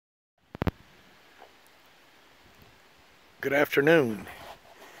Good afternoon,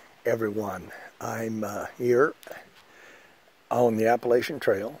 everyone. I'm here on the Appalachian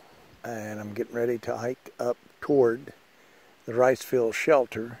Trail, and I'm getting ready to hike up toward the rice field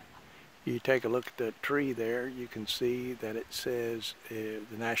shelter. You take a look at the tree there, you can see that it says the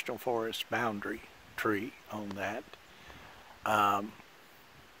National Forest boundary tree on that.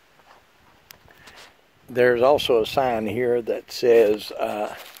 There's also a sign here that says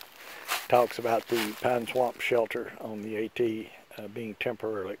talks about the Pine Swamp shelter on the AT being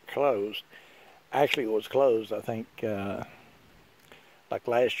temporarily closed. Actually, it was closed, I think, like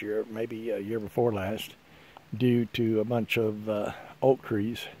last year, maybe a year before last, due to a bunch of oak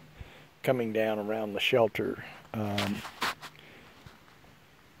trees coming down around the shelter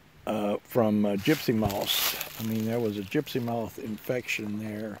from gypsy moths. I mean, there was a gypsy moth infection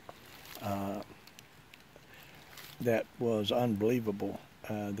there that was unbelievable.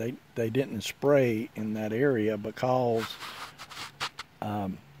 They didn't spray in that area because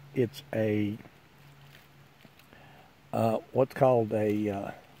it's a what's called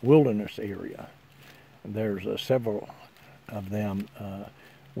a wilderness area. There's several of them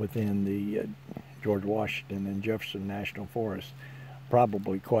within the George Washington and Jefferson National Forest,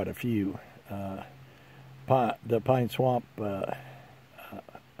 probably quite a few. The Pine Swamp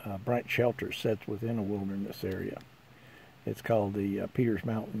branch shelter sits within a wilderness area. It's called the Peters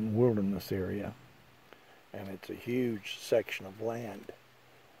Mountain Wilderness Area, and it's a huge section of land.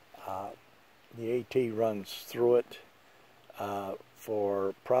 The AT runs through it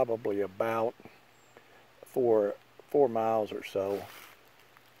for probably about four miles or so.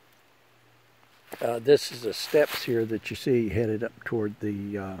 This is the steps here that you see headed up toward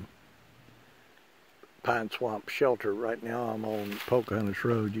the Pine Swamp shelter. Right now I'm on Pocahontas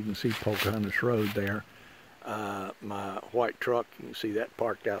Road. You can see Pocahontas Road there. My white truck, you can see that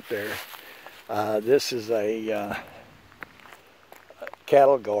parked out there. This is a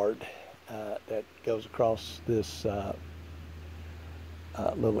cattle guard that goes across this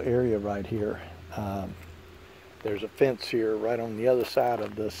little area right here. There's a fence here. Right on the other side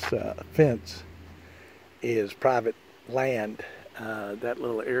of this fence is private land. That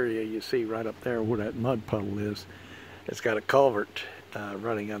little area you see right up there where that mud puddle is, it's got a culvert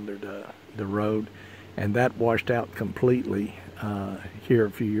running under the road, and that washed out completely here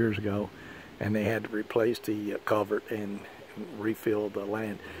a few years ago, and they had to replace the culvert and refill the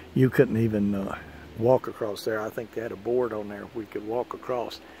land. You couldn't even walk across there. I think they had a board on there we could walk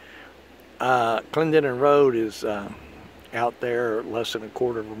across. Clendenin Road is out there less than a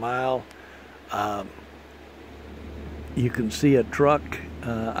quarter of a mile. You can see a truck.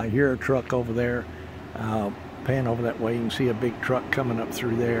 I hear a truck over there. Pan over that way, you can see a big truck coming up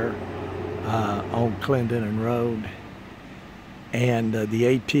through there on Clendenin Road. And the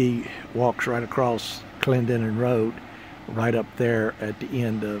AT walks right across Clendenin Road, right up there at the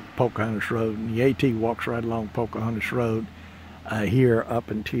end of Pocahontas Road. And the AT walks right along Pocahontas Road here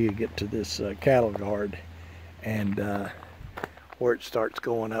up until you get to this cattle guard, and where it starts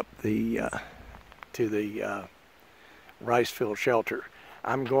going up the to the rice field shelter.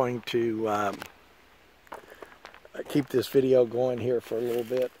 I'm going to keep this video going here for a little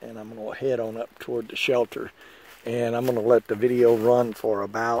bit, and I'm going to head on up toward the shelter, and I'm going to let the video run for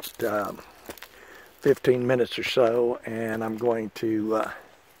about 15 minutes or so, and I'm going to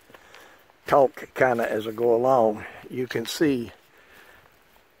talk kind of as I go along. You can see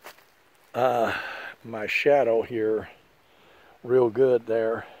my shadow here real good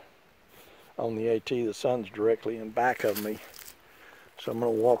there on the AT. The sun's directly in back of me, so I'm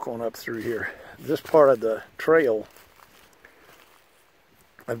going to walk on up through here. This part of the trail,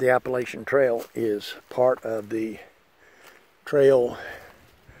 of the Appalachian Trail, is part of the trail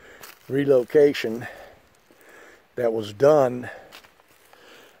relocation that was done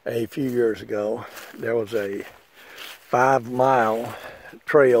a few years ago. There was a 5-mile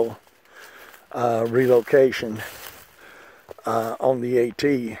trail relocation on the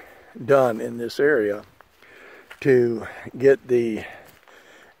AT done in this area to get the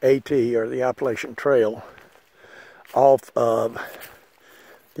AT, or the Appalachian Trail, off of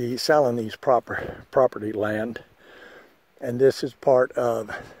the Salinese property land. And this is part of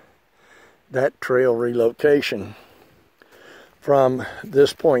that trail relocation. From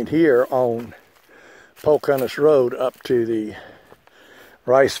this point here on Pocahontas Road up to the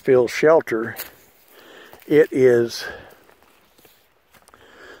rice field shelter, it is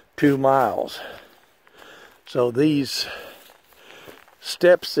 2 miles. So these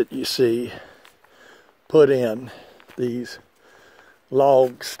steps that you see put in, these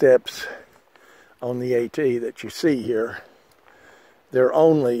log steps on the AT that you see here, they're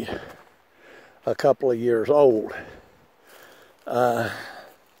only a couple of years old. as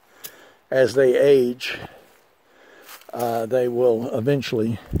they age, they will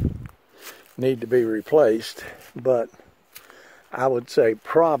eventually need to be replaced, but I would say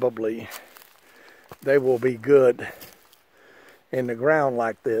probably they will be good in the ground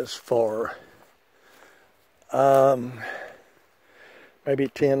like this for maybe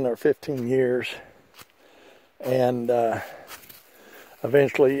 10 or 15 years, and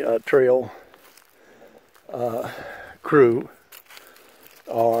eventually a trail crew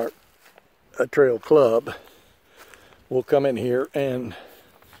or a trail club will come in here and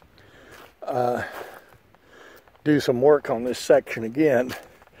do some work on this section again.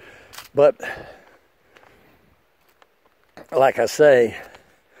 But like I say,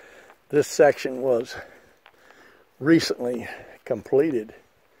 this section was recently completed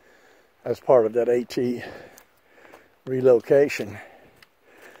as part of that AT relocation,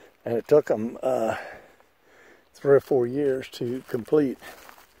 and it took them 3 or 4 years to complete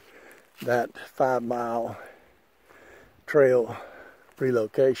that 5-mile trail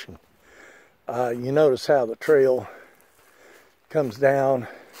relocation. You notice how the trail comes down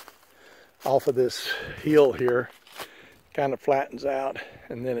off of this hill here, kind of flattens out,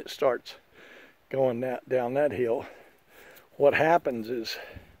 and then it starts going down that hill. What happens is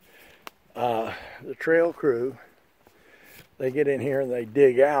the trail crew, they get in here and they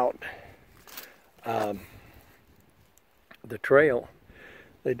dig out the trail.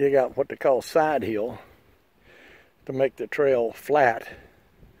 They dig out what they call side hill to make the trail flat.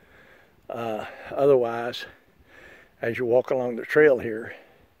 Otherwise, as you walk along the trail here,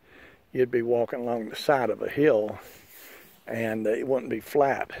 you'd be walking along the side of a hill, and it wouldn't be a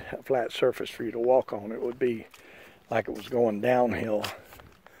flat surface for you to walk on. It would be like it was going downhill.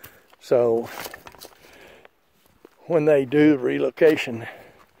 So when they do relocation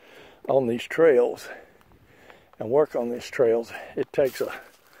on these trails and work on these trails, it takes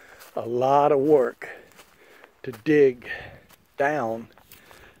a lot of work to dig down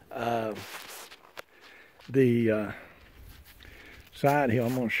the side hill.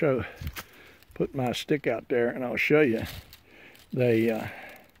 I'm going to put my stick out there and I'll show you. They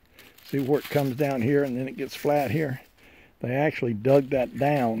see where it comes down here and then it gets flat here. They actually dug that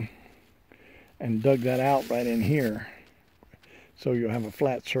down and dug that out right in here, so you'll have a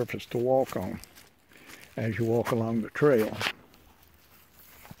flat surface to walk on as you walk along the trail.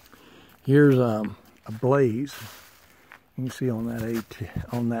 Here's a blaze. You can see on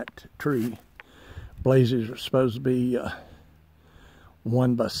that tree, blazes are supposed to be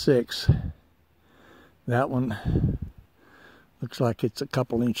 1 by 6. That one looks like it's a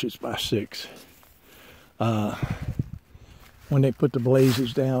couple inches by 6. When they put the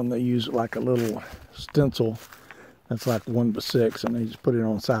blazes down, they use it like a little stencil that's like 1 by 6, and they just put it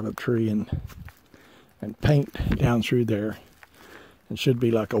on the side of the tree and paint down through there. It should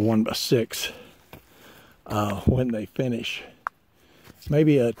be like a 1 by 6 when they finish.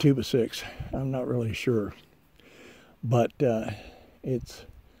 Maybe a 2 by 6. I'm not really sure, but it's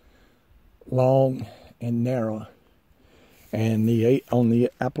long and narrow, and on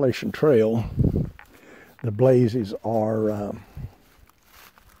the Appalachian Trail, the blazes are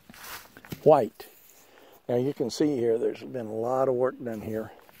white. Now you can see here there's been a lot of work done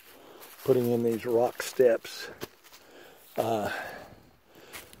here, putting in these rock steps. Some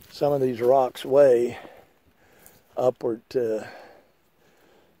of these rocks weigh upward to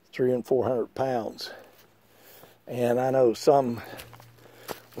 300 and 400 pounds. And I know some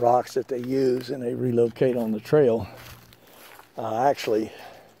rocks that they use and they relocate on the trail, actually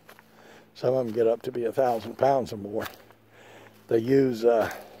some of them get up to be 1,000 pounds or more. They use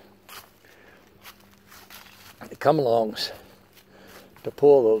come-alongs to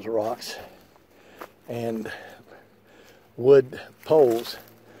pull those rocks, and wood poles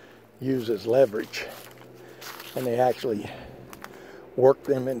used as leverage, and they actually work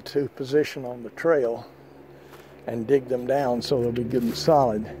them into position on the trail and dig them down so they'll be good and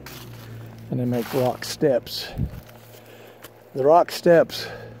solid, and they make rock steps. The rock steps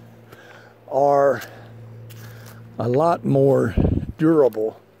are a lot more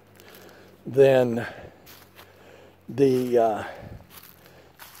durable than the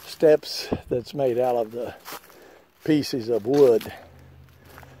steps that's made out of the pieces of wood.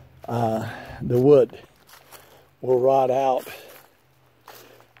 The wood will rot out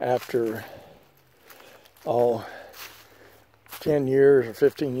after 10 years or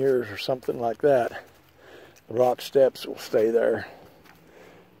 15 years or something like that. The rock steps will stay there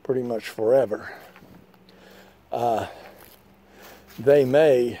pretty much forever. They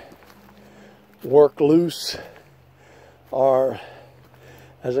may work loose, or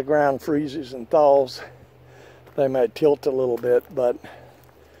as the ground freezes and thaws, they may tilt a little bit, but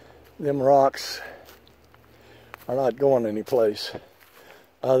them rocks are not going anyplace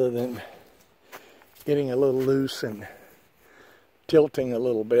other than getting a little loose and tilting a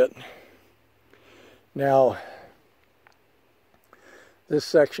little bit. Now, this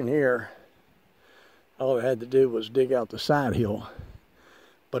section here, all I had to do was dig out the side hill,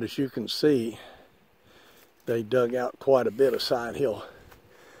 but as you can see, they dug out quite a bit of side hill.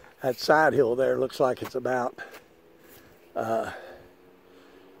 That side hill there looks like it's about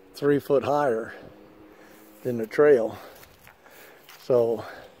 3 foot higher than the trail. So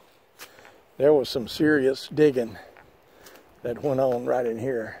there was some serious digging that went on right in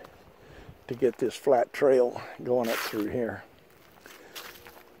here to get this flat trail going up through here.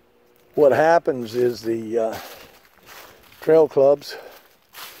 What happens is the trail clubs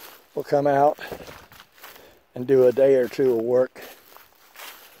will come out and do a day or two of work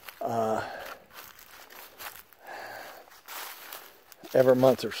every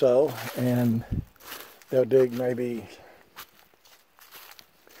month or so, and they'll dig maybe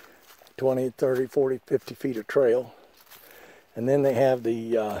 20, 30, 40, 50 feet of trail. And then they have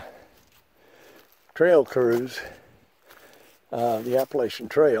the trail crews, the Appalachian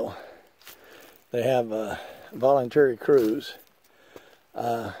Trail. They have voluntary crews,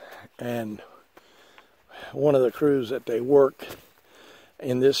 and one of the crews that they work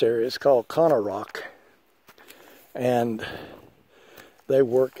in this area is called Connor Rock, and they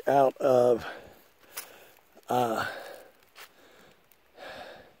work out of an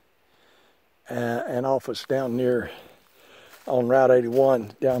office down near on Route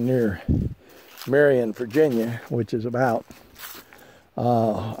 81 down near Marion, Virginia, which is about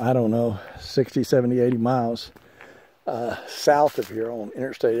I don't know, 60, 70, 80 miles south of here on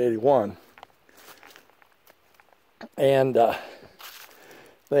Interstate 81. And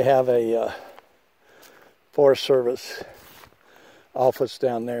they have a Forest Service office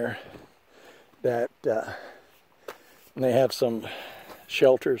down there that and they have some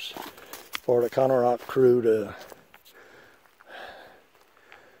shelters for the Connor Rock crew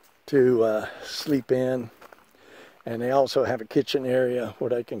to sleep in, and they also have a kitchen area where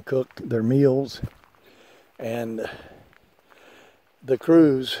they can cook their meals. And the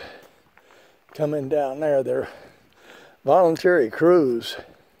crews coming down there, they're voluntary crews,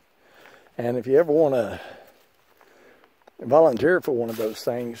 and if you ever want to volunteer for one of those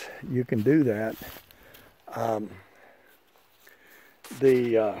things, you can do that.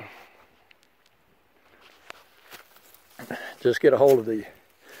 Just get a hold of the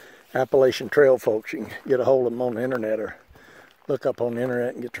Appalachian Trail folks. You can get a hold of them on the internet, or look up on the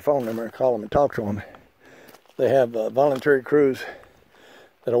internet and get your phone number and call them and talk to them. They have voluntary crews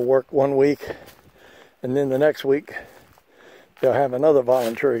that'll work 1 week, and then the next week they'll have another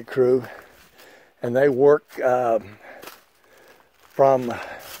voluntary crew, and they work from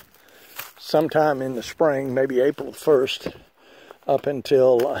sometime in the spring, maybe April 1st, up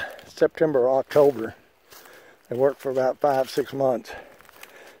until September or October. They work for about 5-6 months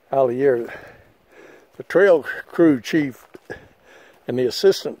out of the year. The trail crew chief and the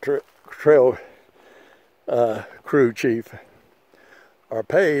assistant trail crew chief are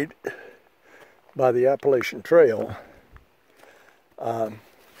paid by the Appalachian Trail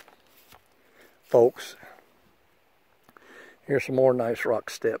folks. Here's some more nice rock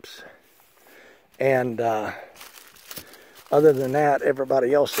steps. And other than that,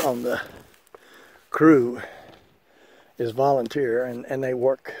 everybody else on the crew is volunteer, and they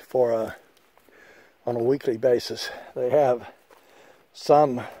work for on a weekly basis. They have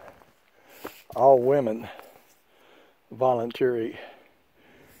some all-women voluntary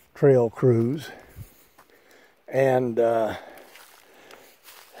trail crews, and then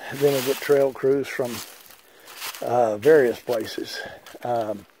they get trail crews from various places,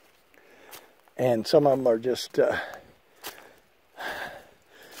 and some of them are just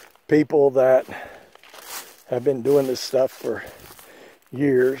people that have been doing this stuff for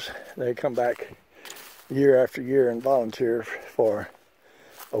years. They come back year after year and volunteer for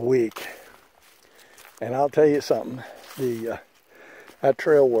a week. And I'll tell you something, that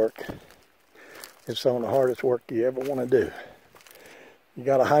trail work is some of the hardest work you ever want to do. You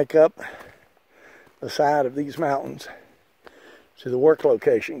got to hike up the side of these mountains to the work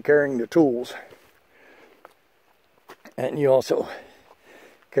location carrying the tools, and you also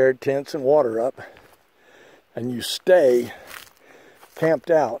carry tents and water up, and you stay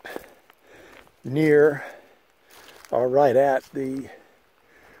camped out near or right at the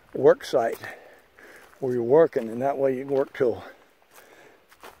work site where you're working, and that way you can work till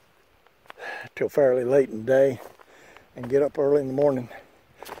fairly late in the day and get up early in the morning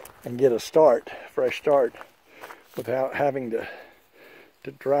and get a fresh start without having to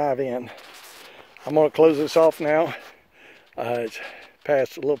drive in. I'm going to close this off now. It's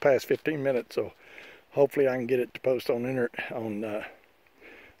past a little past 15 minutes, so hopefully I can get it to post on the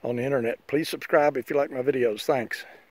internet. Please subscribe if you like my videos. Thanks.